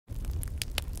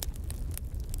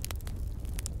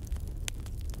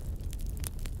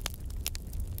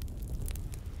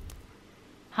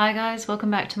Hi guys,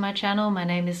 welcome back to my channel. My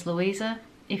name is Louisa.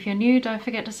 If you're new, don't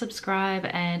forget to subscribe,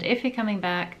 and if you're coming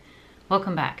back,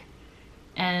 welcome back.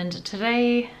 And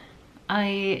today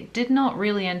I did not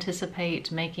really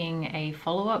anticipate making a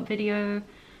follow-up video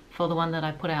for the one that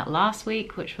I put out last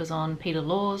week, which was on Peter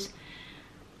Laws,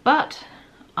 but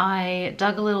I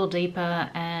dug a little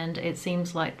deeper and it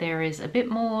seems like there is a bit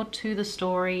more to the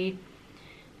story,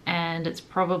 and it's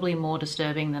probably more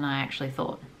disturbing than I actually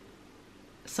thought.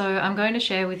 So I'm going to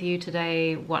share with you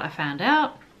today what I found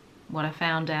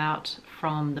out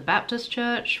from the Baptist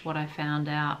Church, what I found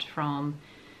out from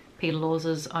Peter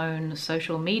Laws's own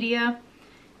social media,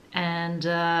 and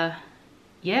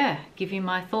yeah, give you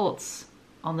my thoughts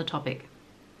on the topic.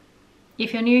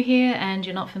 If you're new here and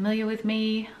you're not familiar with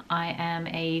me, I am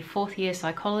a fourth year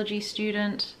psychology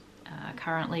student,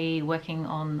 currently working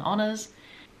on honours.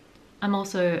 I'm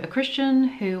also a Christian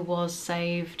who was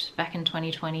saved back in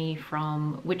 2020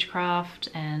 from witchcraft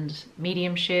and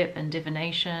mediumship and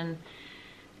divination.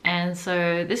 And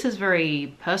so this is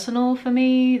very personal for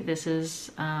me. This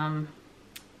is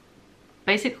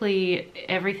basically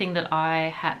everything that I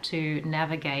had to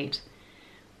navigate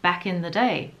back in the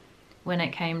day when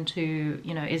it came to,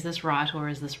 you know, is this right or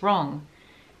is this wrong?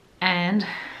 And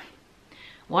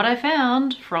what I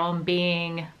found from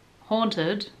being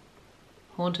haunted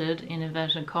in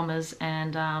inverted commas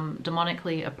and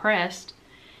demonically oppressed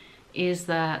is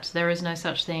that there is no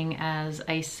such thing as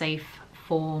a safe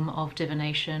form of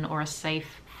divination or a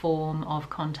safe form of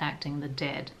contacting the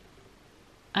dead.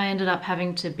 I ended up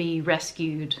having to be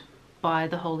rescued by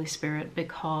the Holy Spirit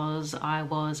because I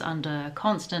was under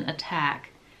constant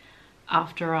attack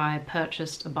after I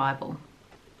purchased a Bible.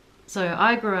 So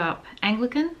I grew up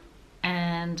Anglican,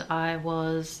 and I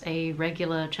was a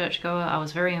regular churchgoer. I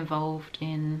was very involved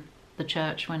in the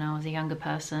church when I was a younger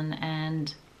person,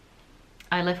 and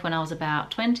I left when I was about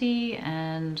 20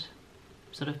 and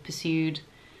sort of pursued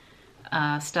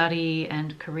study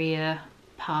and career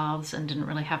paths and didn't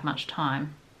really have much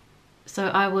time. So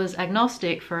I was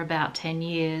agnostic for about 10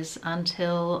 years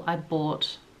until I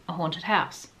bought a haunted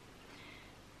house.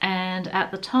 And at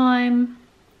the time,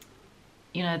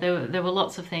 you know, there were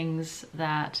lots of things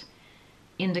that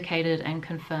indicated and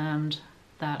confirmed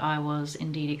that I was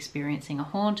indeed experiencing a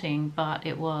haunting, but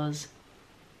it was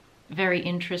very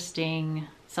interesting,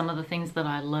 some of the things that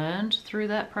I learned through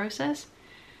that process.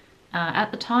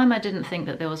 At the time, I didn't think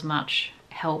that there was much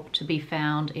help to be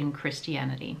found in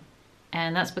Christianity.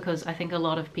 And that's because I think a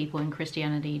lot of people in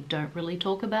Christianity don't really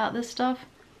talk about this stuff.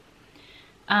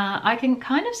 I can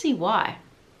kind of see why,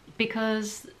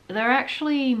 because they're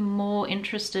actually more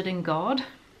interested in God.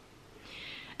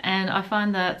 And I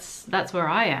find that's where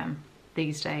I am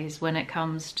these days when it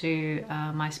comes to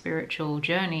my spiritual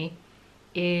journey,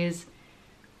 is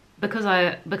because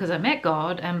I met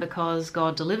God and because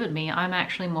God delivered me, I'm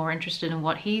actually more interested in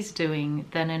what He's doing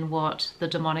than in what the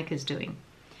demonic is doing.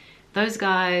 Those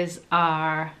guys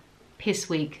are piss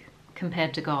weak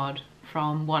compared to God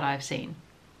from what I've seen.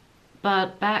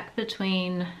 But back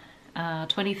between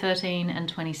 2013 and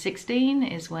 2016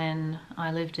 is when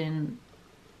I lived in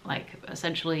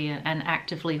essentially an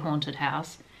actively haunted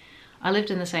house. I lived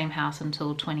in the same house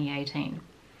until 2018.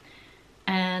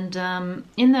 And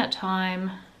in that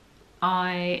time,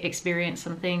 I experienced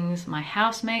some things. My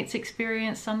housemates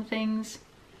experienced some things.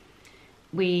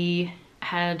 We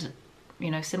had,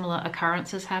 you know, similar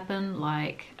occurrences happen,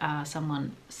 like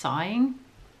someone sighing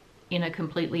in a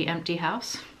completely empty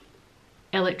house,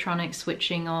 electronic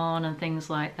switching on and things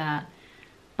like that.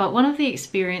 But one of the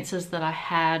experiences that I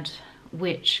had,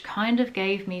 which kind of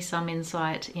gave me some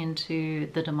insight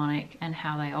into the demonic and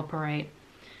how they operate,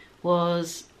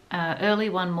 was early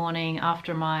one morning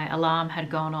after my alarm had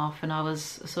gone off and I was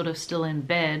sort of still in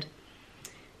bed.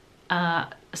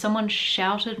 Someone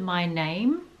shouted my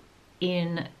name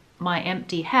in my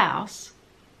empty house,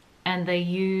 and they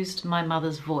used my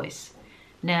mother's voice.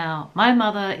 Now, my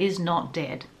mother is not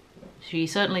dead. She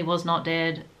certainly was not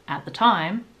dead at the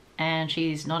time, and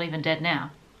she's not even dead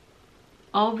now.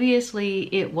 Obviously,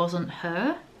 it wasn't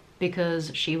her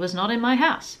because she was not in my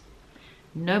house.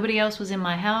 Nobody else was in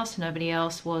my house. Nobody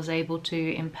else was able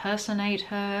to impersonate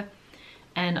her.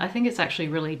 And I think it's actually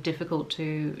really difficult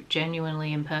to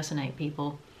genuinely impersonate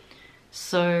people.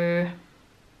 So,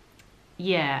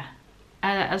 yeah,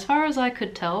 as far as I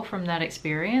could tell from that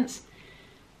experience,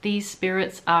 these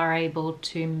spirits are able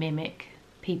to mimic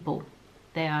people.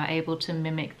 They are able to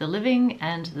mimic the living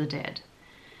and the dead.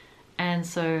 And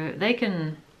so they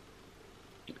can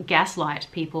gaslight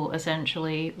people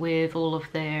essentially with all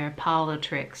of their parlor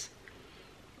tricks,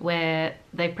 where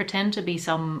they pretend to be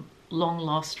some long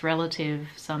lost relative,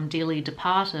 some dearly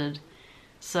departed,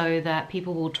 so that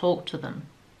people will talk to them.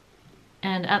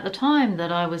 And at the time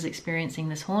that I was experiencing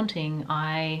this haunting,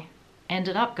 I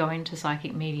ended up going to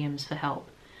psychic mediums for help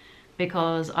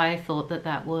because I thought that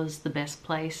that was the best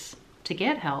place to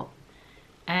get help.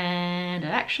 And it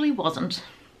actually wasn't.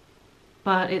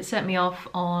 But it set me off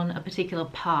on a particular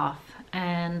path.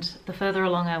 And the further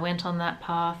along I went on that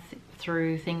path,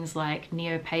 through things like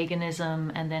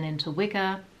neo-paganism and then into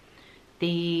Wicca,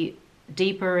 the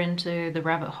deeper into the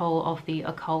rabbit hole of the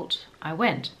occult I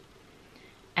went.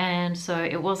 And so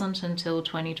it wasn't until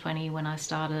 2020 when I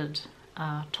started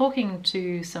talking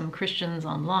to some Christians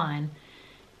online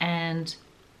and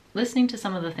listening to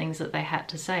some of the things that they had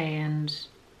to say and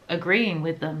agreeing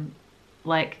with them.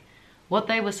 Like, what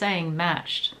they were saying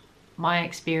matched my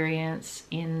experience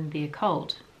in the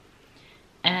occult.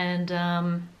 And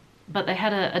but they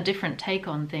had a different take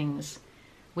on things,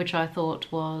 which I thought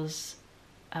was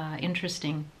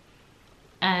interesting.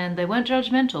 And they weren't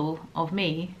judgmental of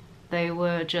me. They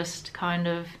were just kind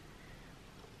of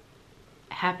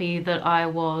happy that I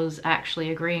was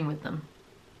actually agreeing with them.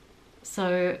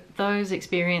 So those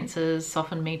experiences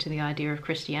softened me to the idea of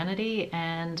Christianity,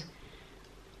 and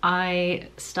I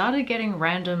started getting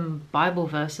random Bible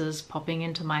verses popping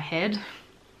into my head.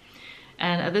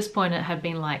 And at this point it had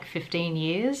been like 15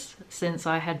 years since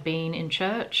I had been in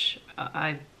church.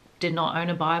 I did not own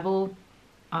a Bible.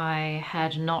 I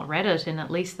had not read it in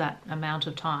at least that amount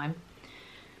of time.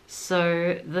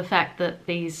 So the fact that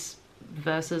these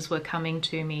verses were coming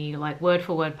to me like word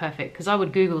for word perfect, because I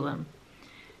would Google them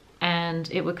and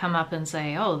it would come up and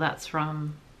say, oh, that's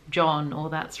from John, or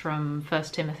that's from 1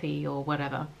 Timothy or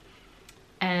whatever.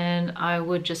 And I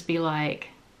would just be like,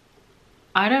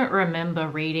 I don't remember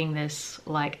reading this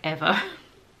like ever.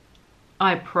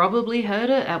 I probably heard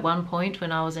it at one point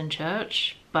when I was in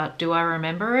church, but do I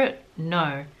remember it?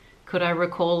 No. Could I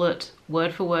recall it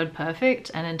word for word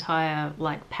perfect, an entire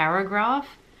like paragraph?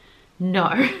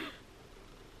 No.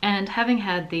 And having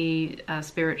had the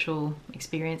spiritual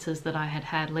experiences that I had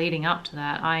had leading up to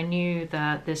that, I knew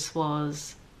that this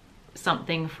was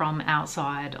something from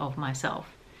outside of myself.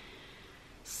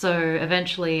 So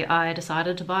eventually I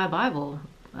decided to buy a Bible,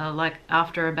 like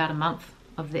after about a month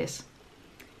of this.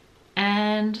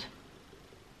 And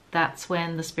that's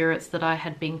when the spirits that I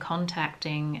had been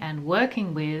contacting and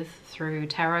working with through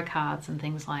tarot cards and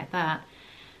things like that,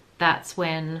 that's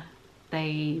when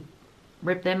they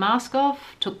ripped their mask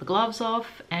off, took the gloves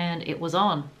off, and it was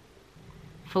on.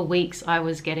 For weeks I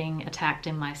was getting attacked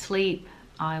in my sleep.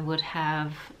 I would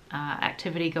have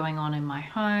activity going on in my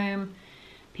home.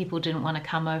 People didn't want to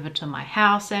come over to my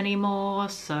house anymore,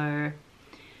 so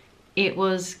it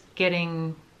was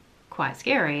getting quite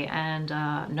scary, and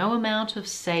no amount of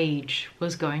sage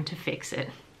was going to fix it.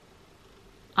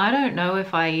 I don't know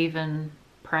if I even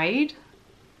prayed.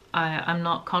 I'm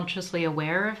not consciously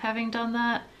aware of having done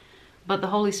that, but the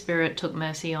Holy Spirit took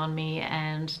mercy on me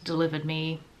and delivered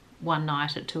me one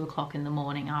night at 2 o'clock in the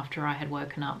morning after I had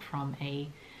woken up from a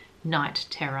night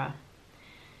terror.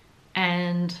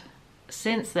 And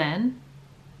since then,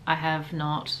 I have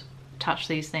not touched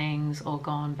these things or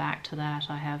gone back to that.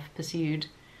 I have pursued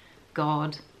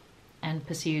God and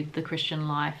pursued the Christian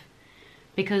life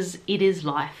because it is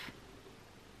life.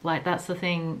 Like, that's the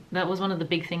thing. That was one of the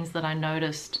big things that I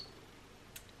noticed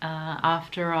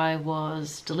after I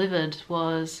was delivered,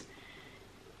 was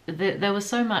that there was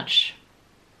so much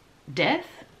death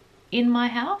in my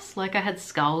house. Like, I had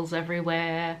skulls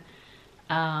everywhere,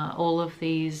 all of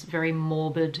these very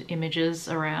morbid images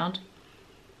around.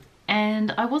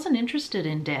 And I wasn't interested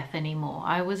in death anymore.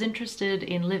 I was interested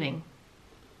in living.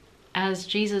 As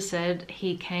Jesus said,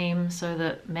 he came so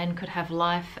that men could have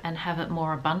life and have it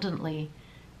more abundantly.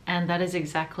 And that is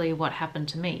exactly what happened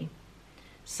to me.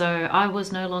 So I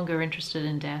was no longer interested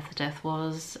in death. Death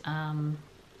was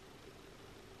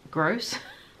gross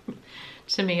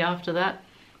to me after that.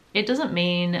 It doesn't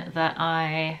mean that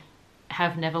I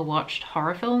have never watched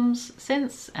horror films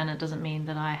since, and it doesn't mean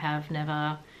that I have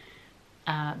never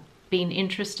been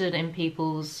interested in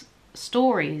people's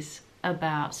stories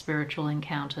about spiritual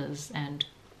encounters and,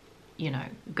 you know,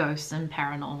 ghosts and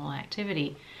paranormal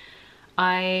activity.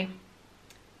 I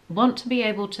want to be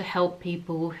able to help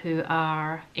people who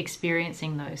are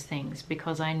experiencing those things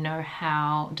because I know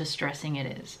how distressing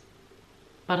it is.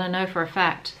 But I know for a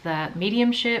fact that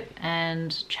mediumship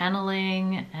and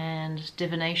channeling and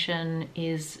divination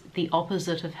is the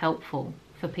opposite of helpful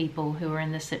for people who are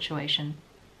in this situation.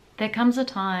 There comes a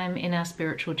time in our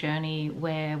spiritual journey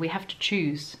where we have to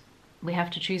choose. We have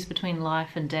to choose between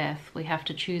life and death. We have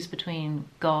to choose between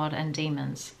God and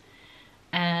demons.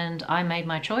 And I made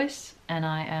my choice, and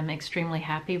I am extremely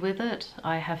happy with it.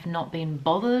 I have not been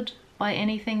bothered by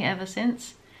anything ever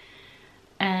since.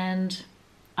 And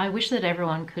I wish that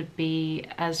everyone could be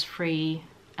as free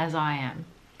as I am.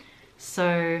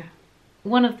 So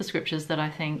one of the scriptures that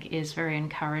I think is very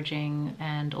encouraging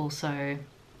and also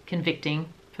convicting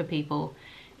for people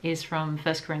is from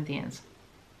 1 Corinthians.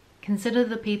 Consider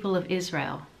the people of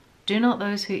Israel. Do not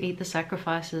those who eat the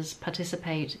sacrifices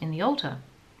participate in the altar?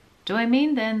 Do I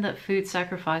mean then that food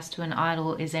sacrificed to an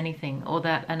idol is anything, or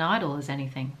that an idol is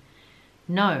anything?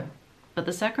 No, but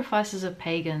the sacrifices of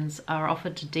pagans are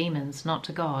offered to demons, not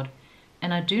to God,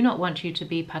 and I do not want you to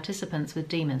be participants with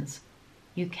demons.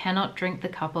 You cannot drink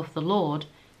the cup of the Lord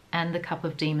and the cup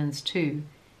of demons too.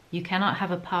 You cannot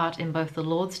have a part in both the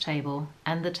Lord's table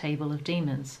and the table of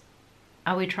demons.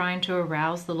 Are we trying to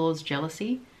arouse the Lord's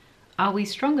jealousy? Are we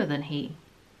stronger than he?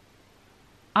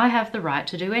 I have the right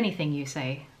to do anything, you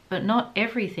say, but not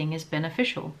everything is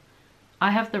beneficial.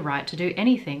 I have the right to do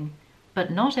anything, but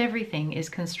not everything is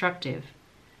constructive.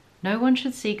 No one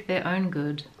should seek their own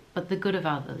good, but the good of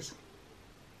others.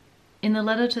 In the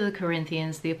letter to the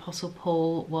Corinthians, the Apostle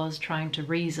Paul was trying to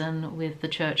reason with the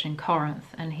church in Corinth,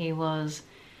 and he was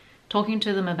talking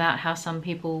to them about how some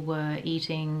people were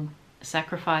eating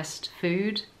sacrificed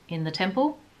food in the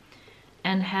temple,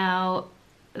 and how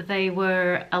they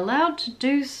were allowed to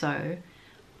do so,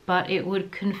 but it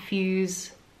would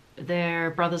confuse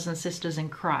their brothers and sisters in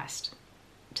Christ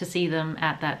to see them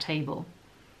at that table.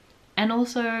 And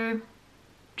also,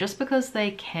 just because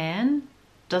they can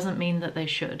doesn't mean that they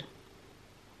should.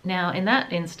 Now, in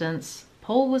that instance,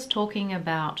 Paul was talking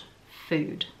about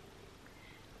food.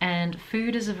 And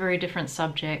food is a very different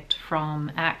subject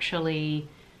from actually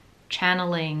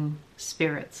channeling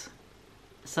spirits.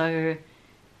 So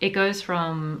it goes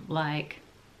from like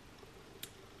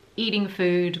eating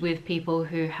food with people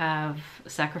who have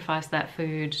sacrificed that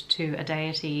food to a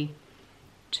deity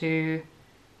to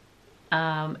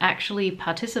actually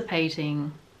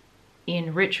participating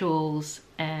in rituals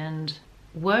and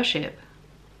worship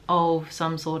of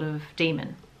some sort of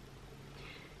demon.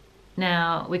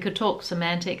 Now, we could talk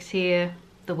semantics here.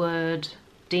 The word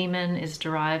demon is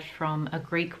derived from a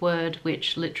Greek word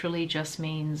which literally just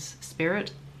means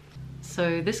spirit.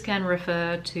 So this can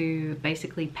refer to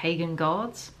basically pagan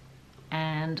gods,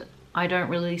 and I don't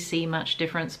really see much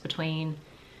difference between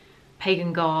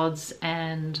pagan gods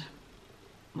and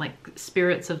like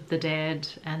spirits of the dead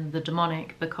and the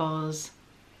demonic, because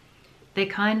they're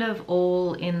kind of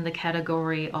all in the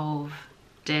category of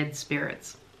dead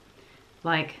spirits.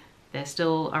 Like, they're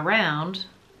still around,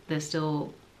 they're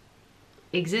still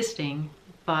existing,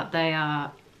 but they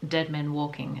are dead men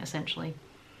walking, essentially.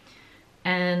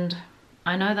 And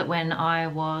I know that when I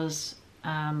was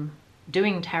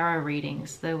doing tarot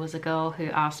readings, there was a girl who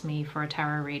asked me for a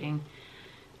tarot reading,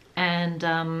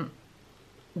 and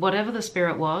whatever the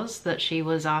spirit was that she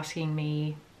was asking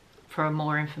me for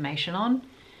more information on,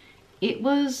 it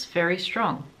was very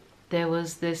strong. There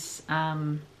was this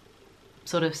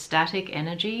sort of static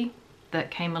energy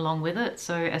that came along with it.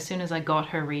 So as soon as I got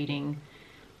her reading,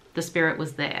 the spirit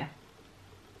was there.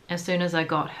 As soon as I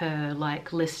got her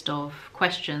like list of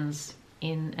questions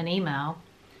in an email,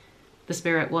 the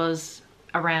spirit was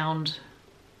around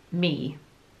me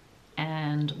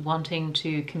and wanting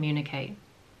to communicate.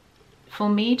 For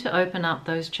me to open up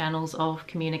those channels of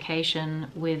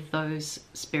communication with those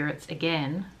spirits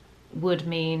again would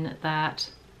mean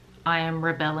that I am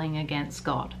rebelling against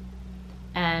God.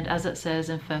 And as it says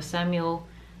in 1 Samuel,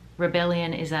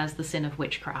 rebellion is as the sin of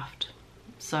witchcraft.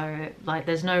 So like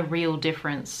there's no real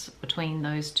difference between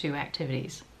those two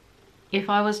activities. If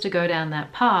I was to go down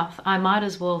that path, I might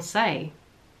as well say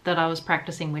that I was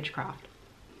practicing witchcraft.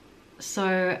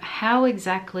 So how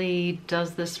exactly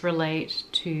does this relate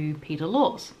to Peter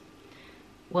Laws?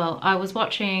 Well, I was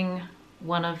watching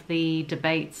one of the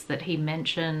debates that he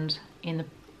mentioned in the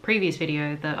previous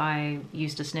video that I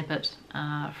used a snippet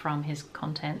from his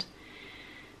content.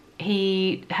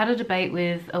 He had a debate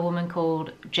with a woman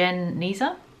called Jen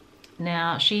Nisa.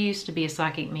 Now, she used to be a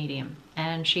psychic medium,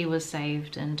 and she was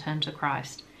saved and turned to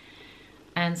Christ.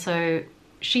 And so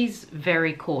she's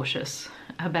very cautious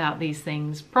about these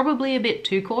things, probably a bit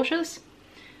too cautious.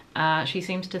 She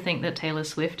seems to think that Taylor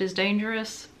Swift is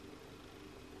dangerous.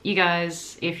 You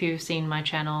guys, if you've seen my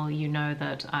channel, you know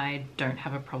that I don't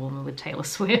have a problem with Taylor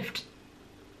Swift.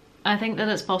 I think that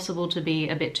it's possible to be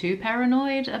a bit too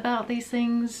paranoid about these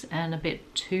things and a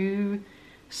bit too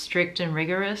strict and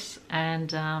rigorous,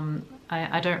 and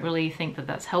I don't really think that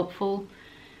that's helpful.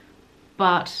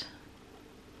 But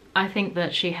I think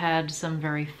that she had some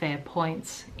very fair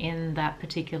points in that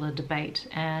particular debate,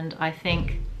 and I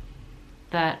think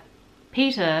that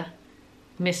Peter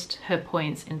missed her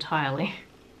points entirely.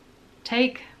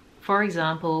 Take For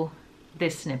example,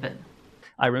 this snippet.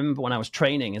 I remember when I was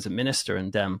training as a minister,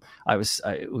 and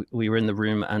we were in the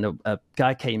room, and a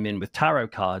guy came in with tarot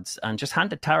cards and just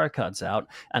handed tarot cards out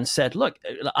and said, "Look,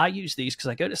 I use these because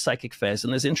I go to psychic fairs,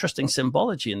 and there's interesting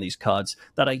symbology in these cards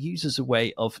that I use as a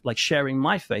way of like sharing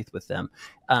my faith with them,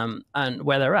 and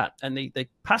where they're at." And they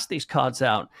passed these cards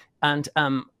out, and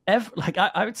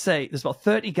I would say there's about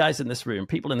 30 guys in this room,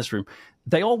 people in this room.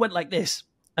 They all went like this,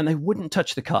 and they wouldn't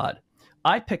touch the card.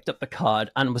 I picked up the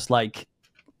card and was like,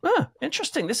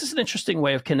 interesting. This is an interesting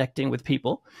way of connecting with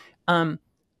people. And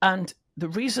the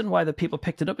reason why the people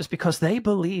picked it up is because they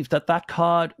believed that that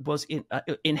card was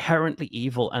inherently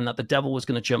evil and that the devil was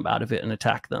going to jump out of it and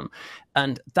attack them.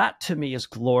 And that to me is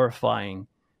glorifying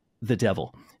the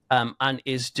devil. And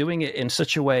is doing it in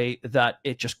such a way that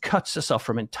it just cuts us off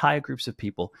from entire groups of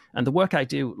people. And the work I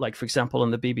do, like, for example,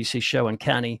 on the BBC show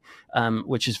Uncanny,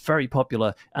 which is very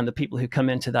popular, and the people who come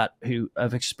into that who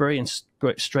have experienced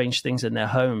strange things in their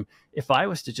home, if I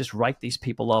was to just write these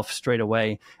people off straight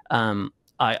away,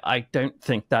 I don't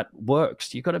think that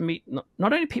works. You've got to meet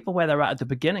not only people where they're at the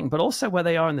beginning, but also where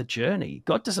they are in the journey.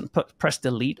 God doesn't press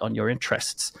delete on your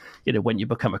interests. When you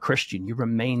become a Christian, you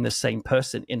remain the same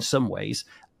person in some ways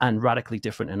and radically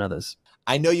different in others.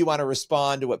 I know you want to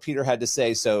respond to what Peter had to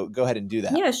say, so go ahead and do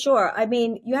that. Yeah, sure. I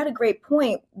mean, you had a great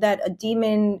point that a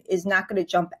demon is not going to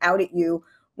jump out at you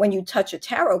when you touch a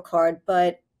tarot card,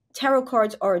 but tarot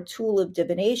cards are a tool of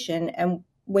divination. And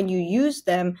when you use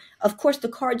them, of course, the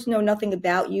cards know nothing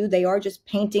about you. They are just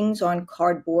paintings on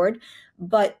cardboard,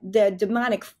 but the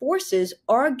demonic forces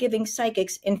are giving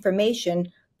psychics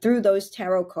information through those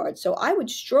tarot cards. So I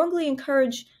would strongly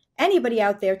encourage anybody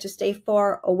out there to stay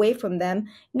far away from them,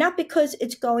 not because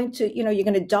it's going to, you're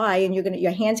going to die and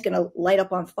your hand's going to light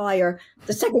up on fire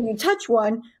the second you touch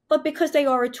one, but because they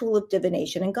are a tool of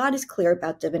divination, and God is clear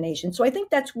about divination. So I think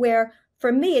that's where,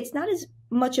 for me, it's not as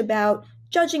much about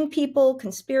judging people,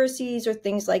 conspiracies, or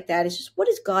things like that. It's just, what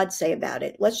does God say about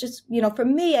it? Let's just, for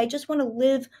me, I just want to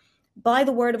live by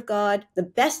the word of God the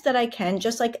best that I can,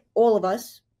 just like all of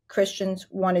us Christians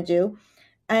want to do.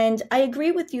 And I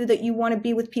agree with you that you want to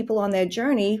be with people on their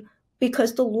journey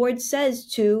because the Lord says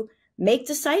to make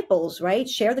disciples, right?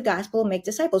 Share the gospel, make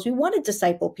disciples. We want to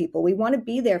disciple people. We want to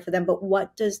be there for them. But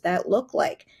what does that look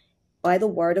like? By the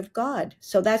word of God.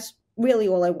 So that's really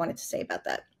all I wanted to say about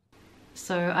that.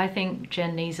 So I think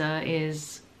Jen Nisa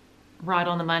is right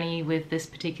on the money with this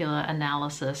particular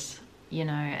analysis.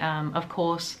 Of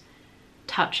course,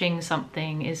 touching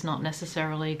something is not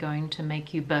necessarily going to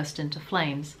make you burst into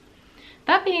flames.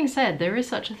 That being said, there is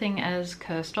such a thing as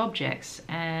cursed objects,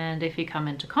 and if you come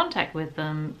into contact with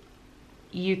them,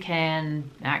 you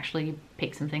can actually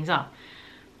pick some things up.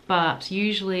 But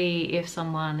usually if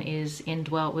someone is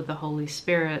indwelt with the Holy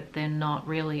Spirit, they're not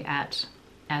really at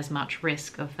as much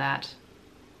risk of that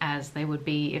as they would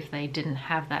be if they didn't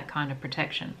have that kind of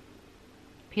protection.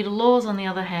 Peter Laws, on the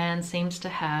other hand, seems to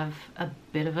have a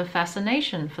bit of a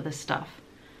fascination for this stuff.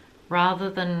 Rather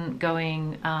than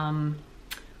going,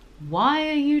 why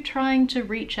are you trying to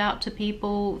reach out to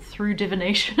people through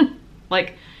divination?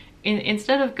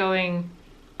 Instead of going,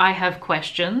 I have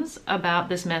questions about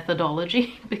this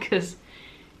methodology because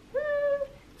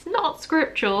it's not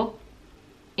scriptural.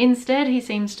 Instead, he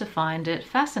seems to find it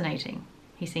fascinating.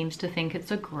 He seems to think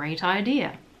it's a great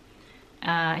idea.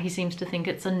 He seems to think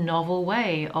it's a novel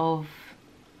way of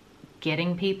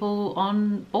getting people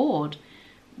on board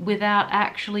without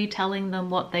actually telling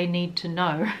them what they need to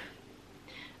know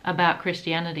about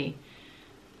Christianity.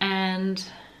 And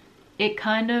it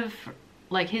kind of,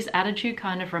 his attitude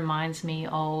kind of reminds me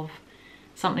of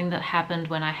something that happened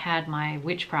when I had my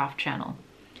witchcraft channel.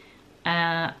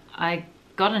 I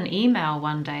got an email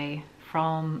one day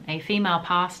from a female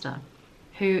pastor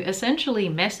who essentially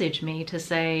messaged me to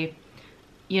say,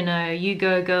 you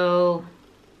go girl,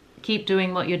 keep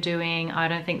doing what you're doing. I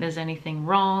don't think there's anything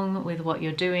wrong with what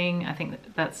you're doing. I think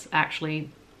that's actually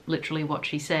literally what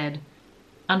she said.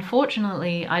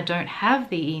 Unfortunately, I don't have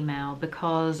the email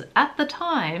because at the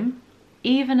time,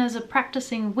 even as a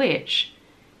practicing witch,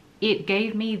 it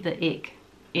gave me the ick.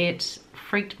 It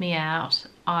freaked me out.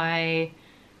 I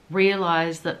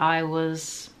realized that I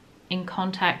was in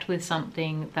contact with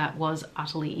something that was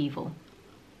utterly evil.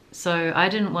 So I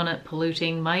didn't want it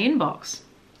polluting my inbox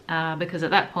because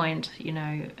at that point,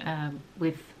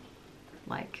 with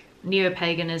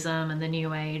neo-paganism and the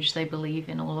New Age, they believe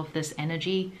in all of this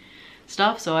energy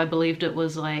stuff. So I believed it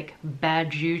was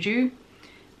bad juju,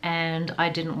 and I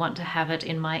didn't want to have it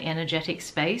in my energetic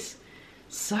space.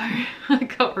 So I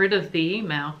got rid of the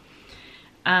email.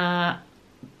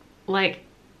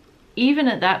 Even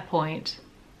at that point,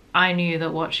 I knew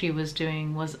that what she was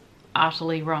doing was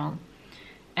utterly wrong.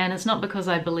 And it's not because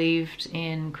I believed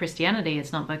in Christianity,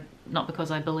 it's not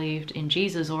because I believed in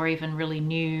Jesus or even really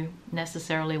knew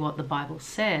necessarily what the Bible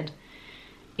said.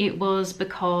 It was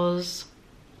because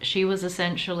she was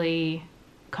essentially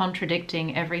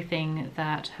contradicting everything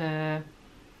that her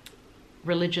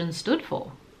religion stood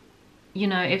for. You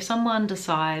know, if someone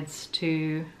decides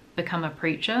to become a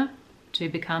preacher, to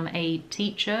become a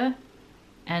teacher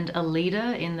and a leader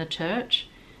in the church,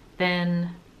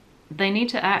 then they need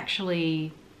to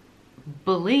actually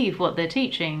believe what they're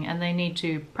teaching, and they need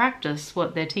to practice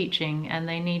what they're teaching, and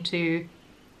they need to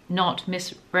not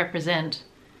misrepresent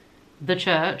the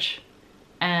church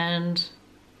and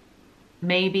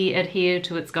maybe adhere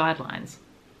to its guidelines.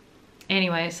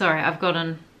 Anyway, sorry, I've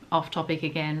gotten off topic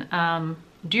again.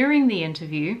 During the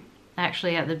interview,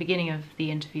 actually at the beginning of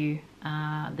the interview,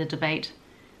 the debate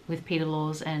with Peter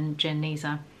Laws and Jen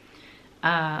Nisa,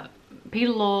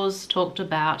 Peter Laws talked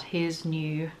about his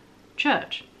new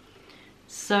church.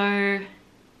 So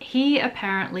he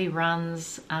apparently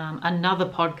runs another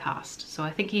podcast. So I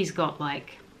think he's got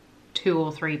like 2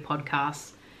 or 3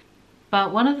 podcasts.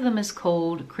 But one of them is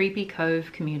called Creepy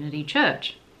Cove Community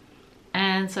Church.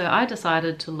 And so I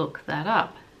decided to look that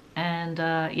up. And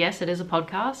yes, it is a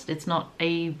podcast. It's not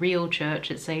a real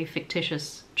church. It's a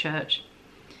fictitious church.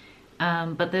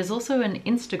 But there's also an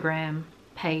Instagram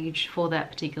page for that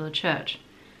particular church.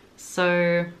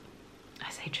 So I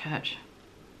say church.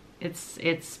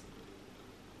 It's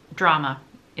drama.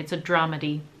 It's a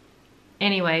dramedy.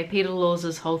 Anyway, Peter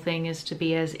Laws' whole thing is to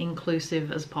be as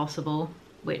inclusive as possible,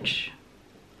 which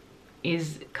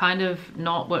is kind of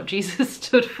not what Jesus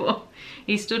stood for.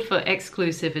 He stood for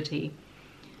exclusivity,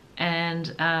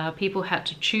 and people had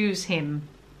to choose him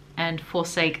and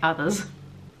forsake others.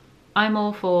 I'm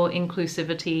all for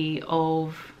inclusivity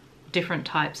of different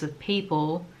types of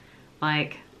people,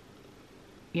 like,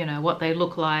 you know, what they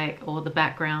look like or the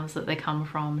backgrounds that they come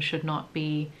from should not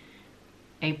be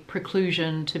a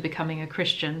preclusion to becoming a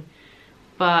Christian.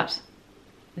 But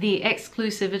the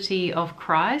exclusivity of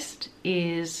Christ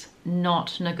is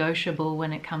not negotiable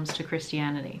when it comes to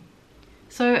Christianity.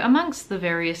 So amongst the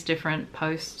various different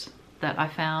posts that I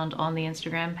found on the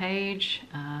Instagram page,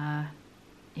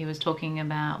 he was talking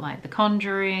about like The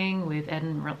Conjuring with Ed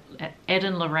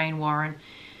and Lorraine Warren.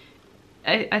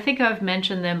 I think I've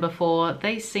mentioned them before.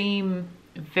 They seem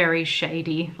very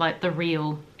shady, like the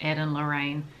real Ed and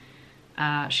Lorraine.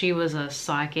 She was a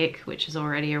psychic, which is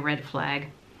already a red flag.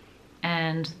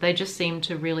 And they just seem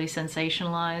to really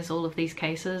sensationalize all of these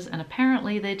cases. And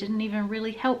apparently they didn't even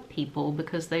really help people,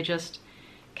 because they just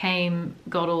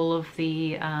got all of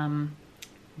the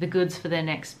goods for their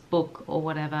next book or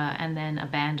whatever, and then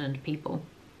abandoned people.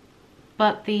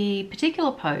 But the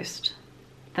particular post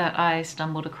that I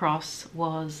stumbled across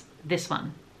was this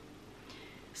one.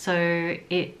 So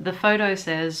the photo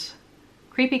says,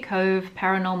 Creepy Cove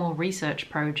Paranormal Research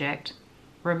Project,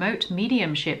 Remote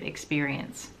Mediumship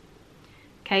Experience.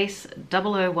 Case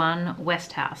 001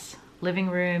 West House, Living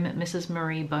Room Mrs.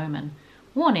 Marie Bowman.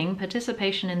 Warning,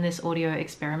 participation in this audio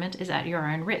experiment is at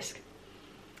your own risk.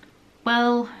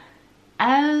 Well,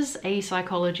 as a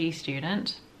psychology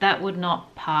student, that would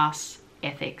not pass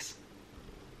ethics.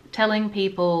 Telling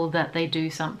people that they do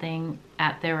something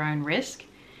at their own risk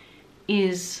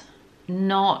is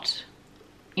not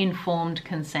informed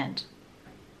consent.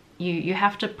 You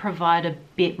have to provide a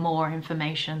bit more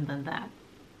information than that.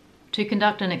 To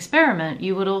conduct an experiment,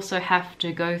 you would also have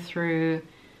to go through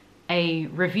a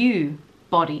review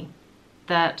body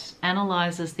that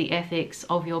analyzes the ethics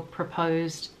of your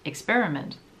proposed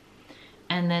experiment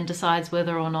and then decides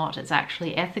whether or not it's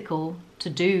actually ethical to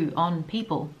do on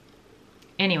people.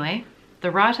 Anyway,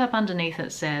 the write-up underneath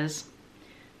it says,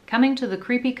 coming to the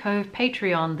Creepy Cove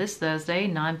Patreon this Thursday,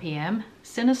 9 p.m,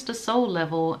 Sinister Soul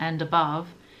level and above.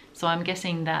 So I'm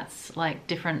guessing that's like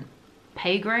different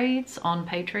pay grades on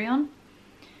Patreon.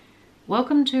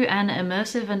 Welcome to an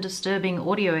immersive and disturbing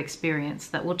audio experience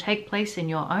that will take place in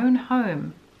your own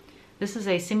home. This is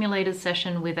a simulated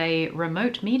session with a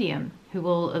remote medium who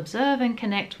will observe and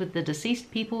connect with the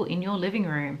deceased people in your living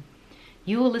room.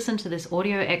 You will listen to this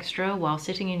audio extra while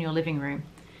sitting in your living room.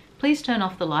 Please turn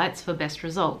off the lights for best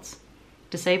results.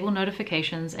 Disable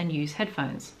notifications and use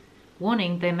headphones.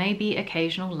 Warning, there may be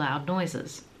occasional loud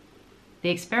noises. The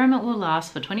experiment will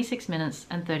last for 26 minutes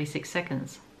and 36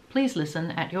 seconds. Please listen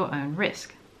at your own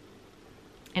risk.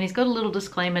 And he's got a little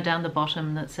disclaimer down the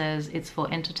bottom that says it's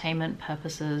for entertainment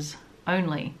purposes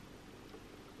only.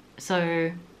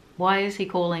 So why is he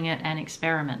calling it an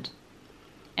experiment?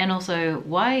 And also,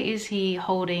 why is he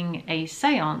holding a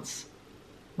seance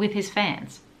with his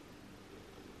fans?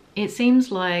 It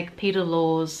seems like Peter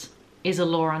Laws is a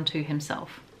law unto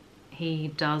himself. He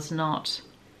does not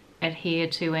adhere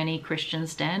to any Christian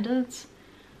standards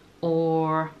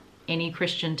or any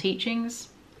Christian teachings.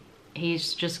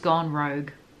 He's just gone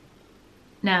rogue.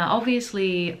 Now,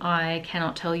 obviously, I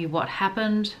cannot tell you what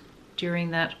happened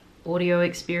during that audio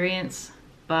experience,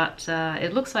 but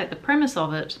it looks like the premise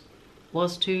of it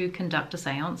was to conduct a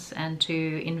seance and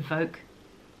to invoke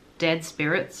dead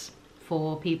spirits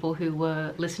for people who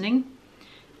were listening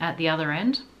at the other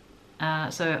end.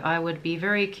 So I would be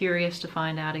very curious to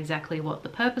find out exactly what the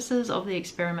purposes of the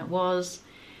experiment was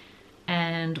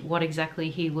and what exactly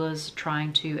he was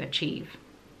trying to achieve.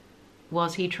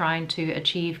 Was he trying to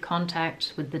achieve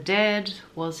contact with the dead?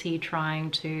 Was he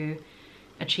trying to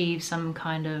achieve some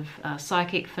kind of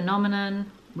psychic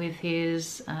phenomenon with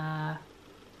his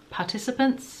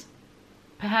participants?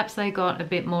 Perhaps they got a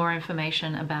bit more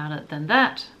information about it than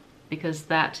that, because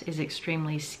that is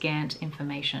extremely scant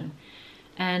information.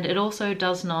 And it also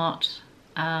does not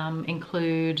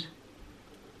include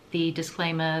the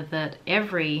disclaimer that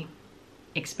every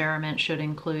experiment should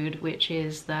include, which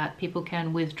is that people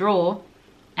can withdraw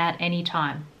at any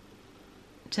time.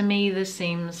 To me, this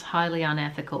seems highly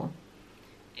unethical.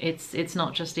 It's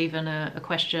not just even a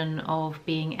question of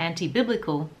being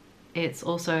anti-biblical, it's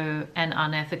also an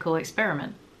unethical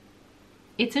experiment.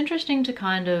 It's interesting to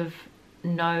kind of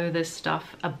know this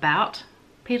stuff about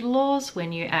Peter Laws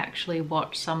when you actually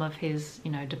watch some of his,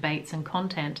 debates and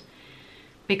content,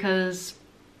 because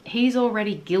he's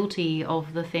already guilty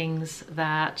of the things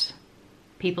that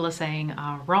people are saying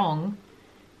are wrong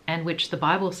and which the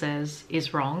Bible says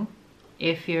is wrong.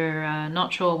 If you're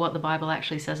not sure what the Bible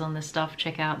actually says on this stuff,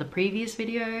 check out the previous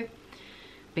video,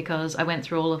 because I went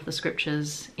through all of the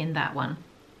scriptures in that one.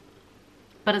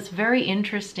 But it's very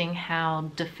interesting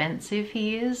how defensive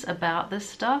he is about this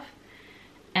stuff.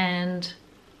 And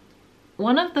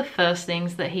one of the first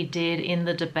things that he did in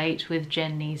the debate with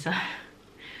Jen Nisa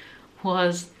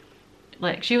was,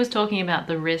 like, she was talking about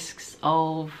the risks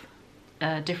of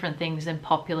different things in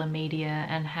popular media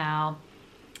and how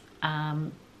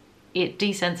it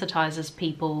desensitizes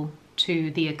people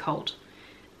to the occult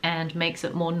and makes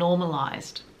it more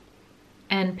normalized.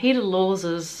 And Peter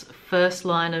Laws's first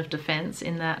line of defense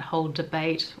in that whole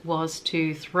debate was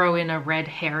to throw in a red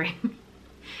herring,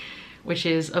 which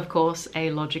is, of course, a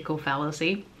logical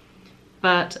fallacy.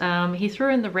 But he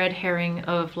threw in the red herring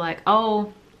of like,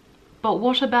 oh, but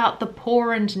what about the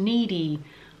poor and needy?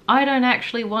 I don't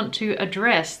actually want to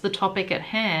address the topic at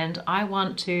hand. I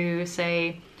want to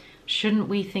say, shouldn't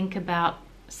we think about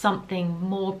something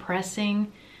more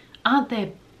pressing? Aren't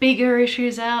there bigger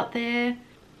issues out there?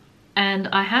 And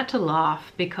I had to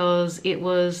laugh because it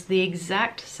was the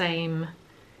exact same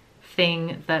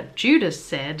thing that Judas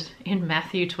said in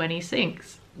Matthew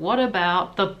 26. What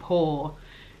about the poor?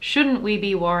 Shouldn't we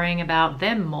be worrying about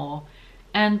them more?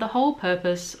 And the whole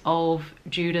purpose of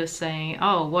Judas saying,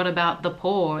 oh, what about the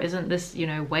poor? Isn't this,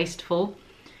 wasteful?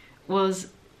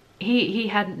 Was he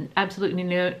had absolutely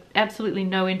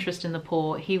no interest in the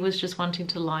poor. He was just wanting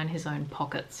to line his own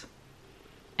pockets.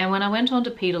 And when I went on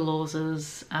to Peter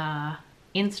Laws's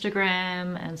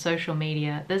Instagram and social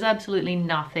media, there's absolutely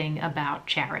nothing about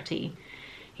charity.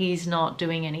 He's not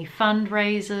doing any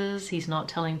fundraisers. He's not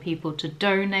telling people to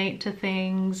donate to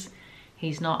things.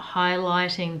 He's not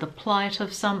highlighting the plight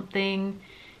of something.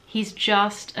 He's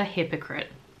just a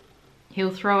hypocrite. He'll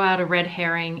throw out a red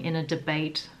herring in a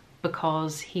debate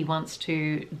because he wants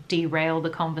to derail the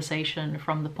conversation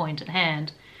from the point at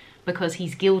hand, because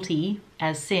he's guilty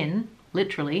as sin,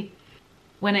 literally.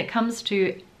 When it comes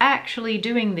to actually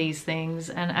doing these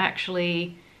things and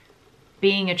actually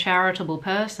being a charitable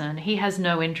person, he has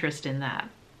no interest in that.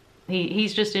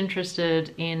 He's just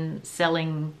interested in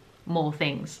selling more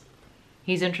things.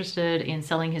 He's interested in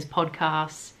selling his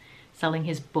podcasts, selling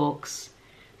his books,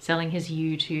 selling his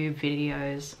YouTube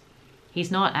videos.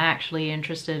 He's not actually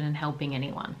interested in helping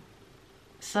anyone.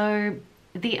 So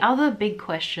the other big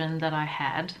question that I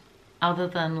had, other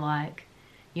than like,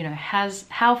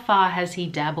 how far has he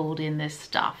dabbled in this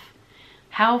stuff?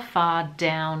 How far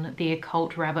down the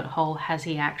occult rabbit hole has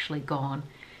he actually gone?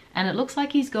 And it looks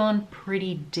like he's gone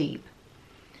pretty deep.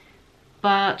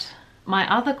 But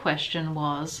my other question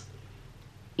was,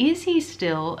 is he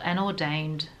still an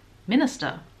ordained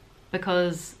minister?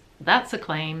 Because that's a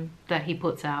claim that he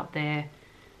puts out there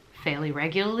fairly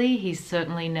regularly. He's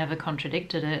certainly never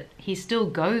contradicted it. He still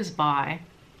goes by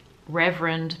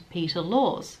Reverend Peter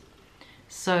Laws.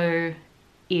 So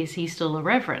is he still a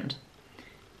reverend?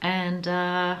 And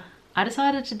I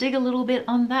decided to dig a little bit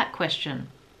on that question.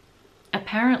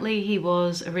 Apparently he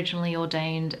was originally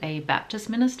ordained a Baptist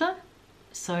minister,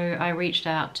 So I reached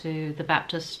out to the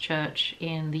Baptist church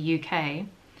in the UK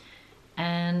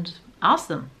and asked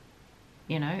them,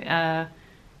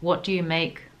 what do you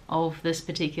make of this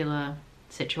particular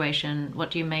situation?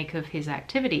 What do you make of his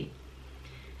activity?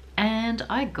 And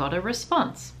I got a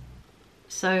response.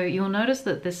 So you'll notice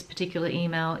that this particular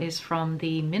email is from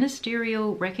the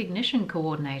Ministerial Recognition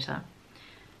Coordinator.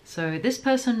 So this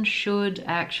person should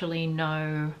actually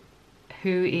know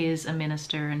who is a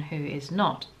minister and who is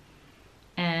not.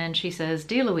 And she says,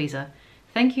 "Dear Louisa,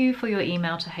 thank you for your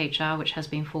email to HR, which has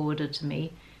been forwarded to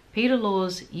me. Peter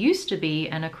Laws used to be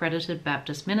an accredited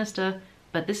Baptist minister,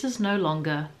 but this is no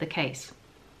longer the case.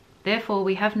 Therefore,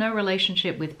 we have no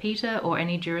relationship with Peter or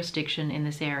any jurisdiction in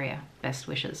this area. Best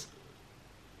wishes."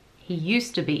 He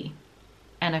used to be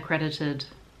an accredited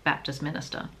Baptist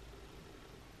minister,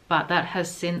 but that has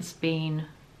since been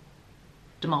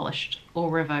demolished or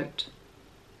revoked.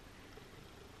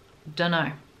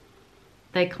 Dunno.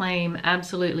 They claim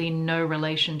absolutely no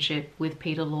relationship with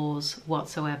Peter Laws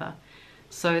whatsoever.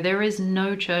 So there is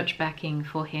no church backing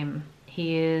for him.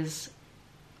 He is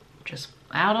just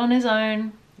out on his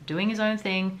own, doing his own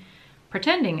thing,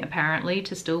 pretending apparently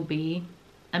to still be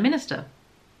a minister.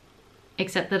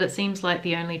 Except that it seems like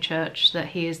the only church that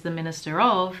he is the minister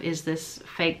of is this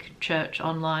fake church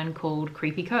online called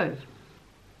Creepy Cove.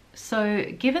 So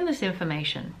given this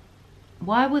information,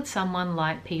 why would someone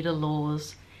like Peter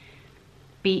Laws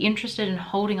be interested in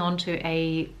holding on to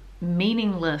a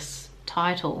meaningless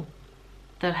title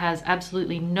that has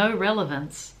absolutely no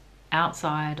relevance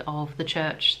outside of the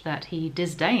church that he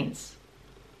disdains?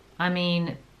 I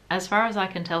mean, as far as I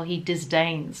can tell, he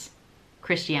disdains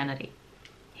Christianity.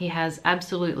 He has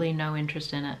absolutely no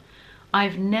interest in it.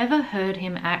 I've never heard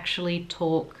him actually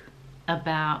talk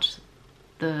about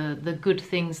the good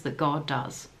things that God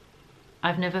does.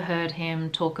 I've never heard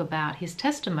him talk about his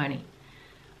testimony.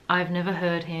 I've never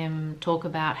heard him talk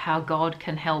about how God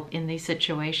can help in these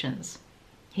situations.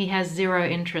 He has zero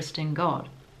interest in God.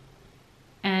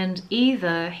 And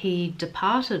either he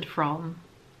departed from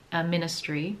a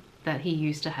ministry that he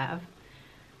used to have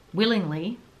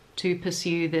willingly to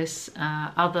pursue this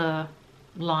other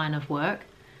line of work,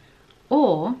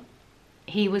 or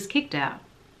he was kicked out.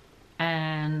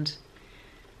 And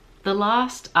the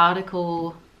last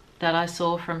article that I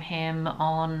saw from him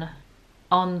on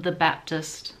the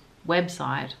Baptist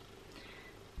website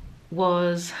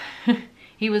was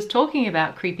he was talking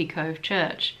about Creepy Cove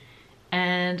Church,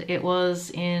 and it was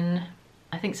in,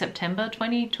 I think, September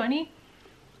 2020,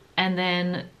 and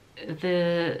then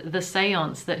the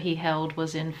seance that he held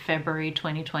was in February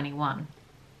 2021.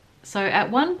 So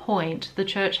at one point the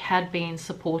church had been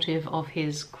supportive of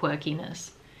his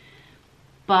quirkiness,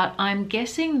 but I'm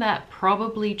guessing that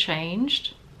probably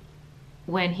changed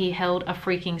when he held a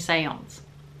freaking seance.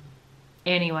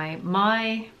 Anyway,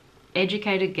 my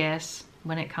educated guess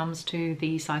when it comes to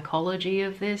the psychology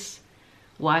of this,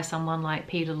 why someone like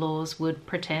Peter Laws would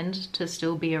pretend to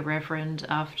still be a reverend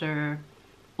after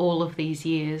all of these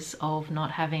years of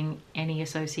not having any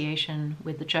association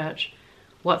with the church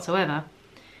whatsoever,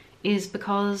 is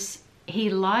because he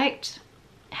liked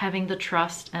having the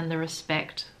trust and the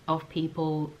respect of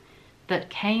people that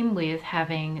came with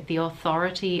having the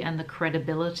authority and the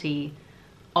credibility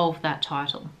of that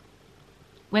title.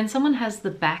 When someone has the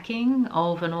backing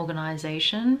of an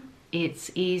organization,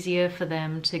 it's easier for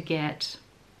them to get,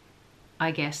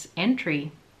 I guess,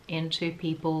 entry into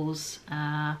people's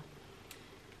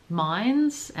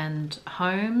minds and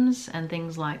homes and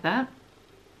things like that.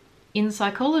 In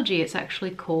psychology, it's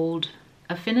actually called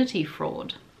affinity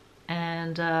fraud,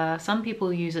 and some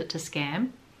people use it to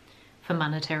scam for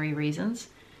monetary reasons,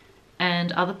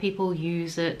 and other people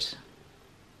use it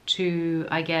to,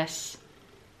 I guess,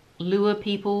 lure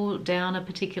people down a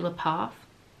particular path.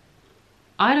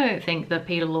 I don't think that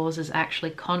Peter Laws is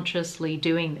actually consciously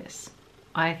doing this.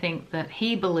 I think that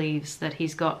he believes that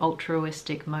he's got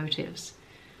altruistic motives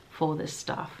for this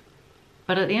stuff.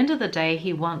 But at the end of the day,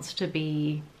 he wants to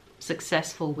be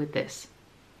successful with this.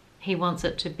 He wants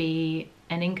it to be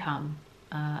an income,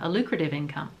 a lucrative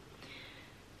income.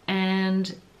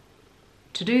 And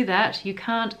to do that, you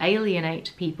can't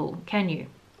alienate people, can you?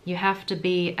 You have to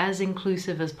be as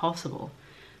inclusive as possible.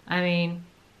 I mean,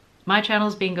 my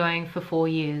channel's been going for 4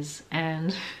 years,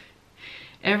 and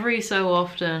every so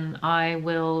often I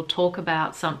will talk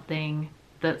about something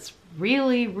that's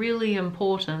really, really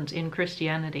important in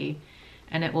Christianity,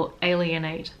 and it will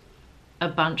alienate a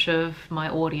bunch of my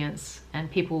audience and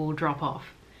people will drop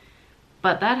off.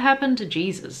 But that happened to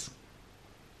Jesus.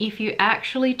 If you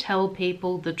actually tell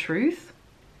people the truth,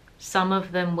 some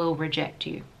of them will reject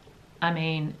you. I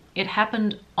mean, it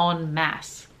happened en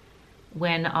masse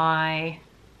when I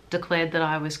declared that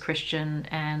I was Christian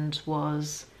and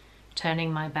was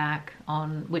turning my back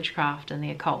on witchcraft and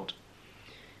the occult.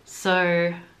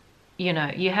 So, you know,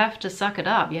 you have to suck it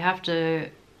up. You have to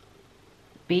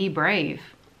be brave,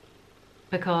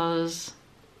 because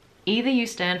either you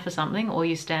stand for something or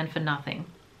you stand for nothing.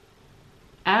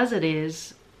 As it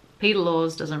is, Peter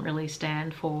Laws doesn't really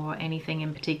stand for anything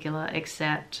in particular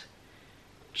except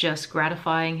just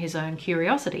gratifying his own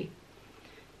curiosity.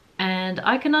 And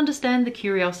I can understand the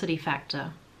curiosity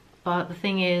factor, but the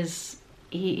thing is,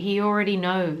 he already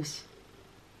knows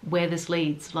where this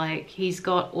leads. Like, he's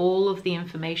got all of the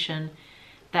information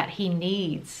that he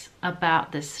needs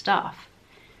about this stuff.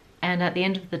 And at the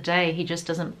end of the day, he just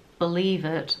doesn't believe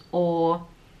it, or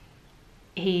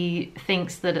he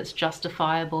thinks that it's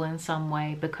justifiable in some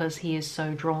way because he is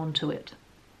so drawn to it.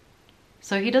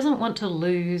 So he doesn't want to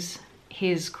lose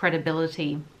his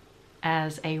credibility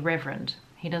as a reverend.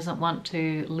 He doesn't want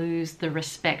to lose the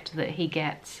respect that he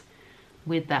gets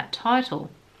with that title.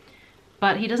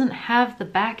 But he doesn't have the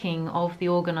backing of the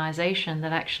organization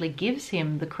that actually gives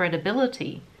him the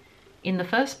credibility in the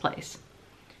first place.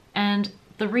 And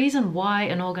the reason why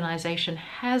an organization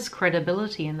has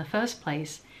credibility in the first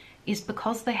place is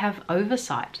because they have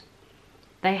oversight.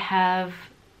 They have,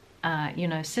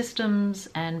 systems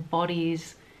and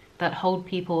bodies that hold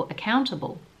people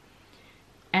accountable.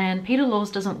 And Peter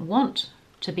Laws doesn't want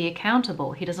to be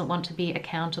accountable. He doesn't want to be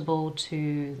accountable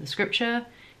to the scripture.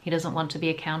 He doesn't want to be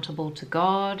accountable to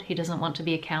God. He doesn't want to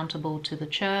be accountable to the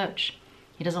church.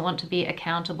 He doesn't want to be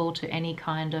accountable to any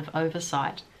kind of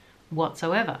oversight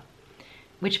whatsoever,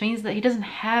 which means that he doesn't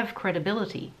have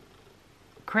credibility.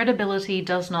 Credibility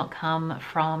does not come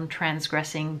from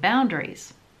transgressing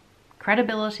boundaries.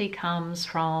 Credibility comes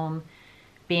from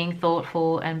being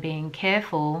thoughtful and being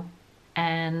careful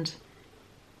and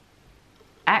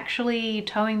actually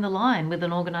towing the line with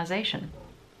an organization.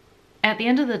 At the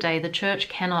end of the day, the church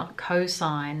cannot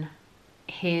co-sign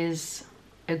his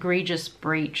egregious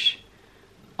breach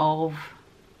of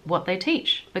what they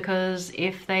teach, because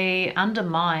if they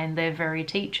undermine their very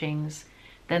teachings,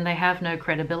 then they have no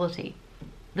credibility.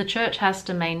 The church has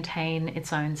to maintain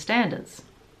its own standards,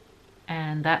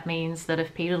 and that means that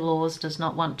if Peter Laws does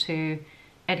not want to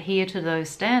adhere to those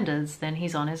standards, then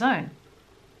he's on his own.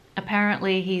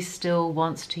 Apparently he still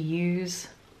wants to use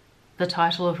the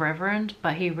title of Reverend,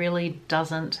 but he really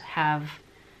doesn't have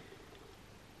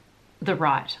the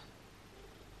right.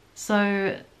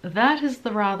 So that is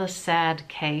the rather sad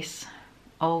case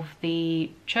of the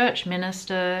church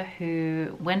minister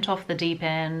who went off the deep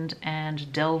end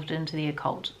and delved into the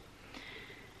occult.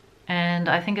 And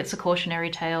I think it's a cautionary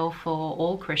tale for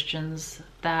all Christians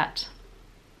that,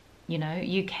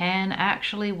 you can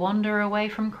actually wander away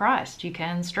from Christ. You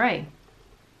can stray.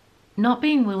 Not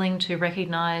being willing to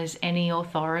recognize any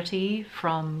authority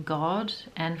from God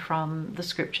and from the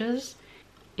scriptures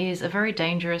is a very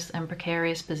dangerous and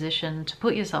precarious position to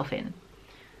put yourself in.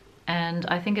 And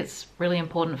I think it's really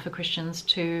important for Christians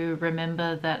to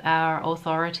remember that our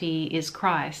authority is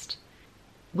Christ.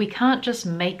 We can't just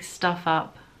make stuff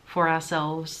up for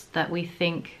ourselves that we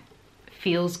think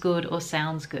feels good or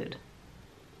sounds good.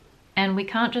 And we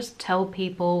can't just tell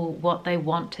people what they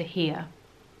want to hear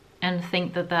and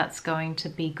think that that's going to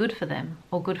be good for them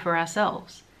or good for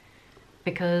ourselves,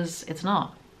 because it's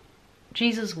not.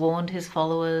 Jesus warned his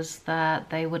followers that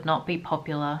they would not be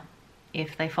popular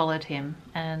if they followed him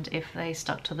and if they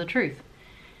stuck to the truth.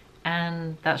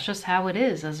 And that's just how it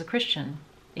is as a Christian.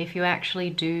 If you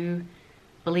actually do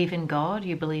believe in God,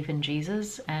 you believe in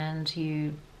Jesus, and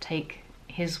you take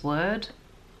his word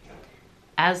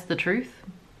as the truth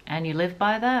and you live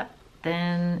by that,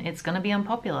 then it's going to be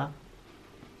unpopular.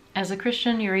 As a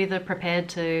Christian, you're either prepared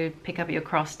to pick up your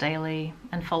cross daily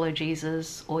and follow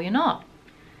Jesus, or you're not.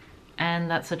 And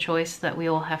that's a choice that we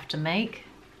all have to make.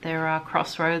 There are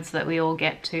crossroads that we all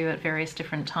get to at various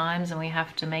different times, and we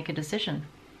have to make a decision.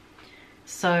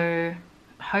 So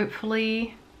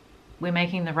hopefully we're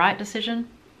making the right decision.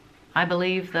 I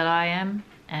believe that I am,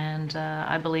 and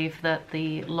I believe that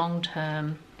the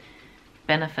long-term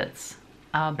benefits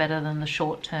are better than the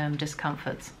short-term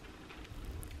discomforts.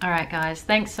 All right, guys,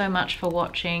 thanks so much for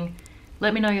watching.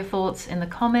 Let me know your thoughts in the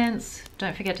comments.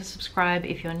 Don't forget to subscribe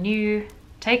if you're new.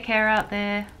 Take care out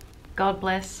there. God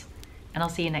bless, and I'll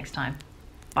see you next time.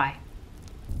 Bye.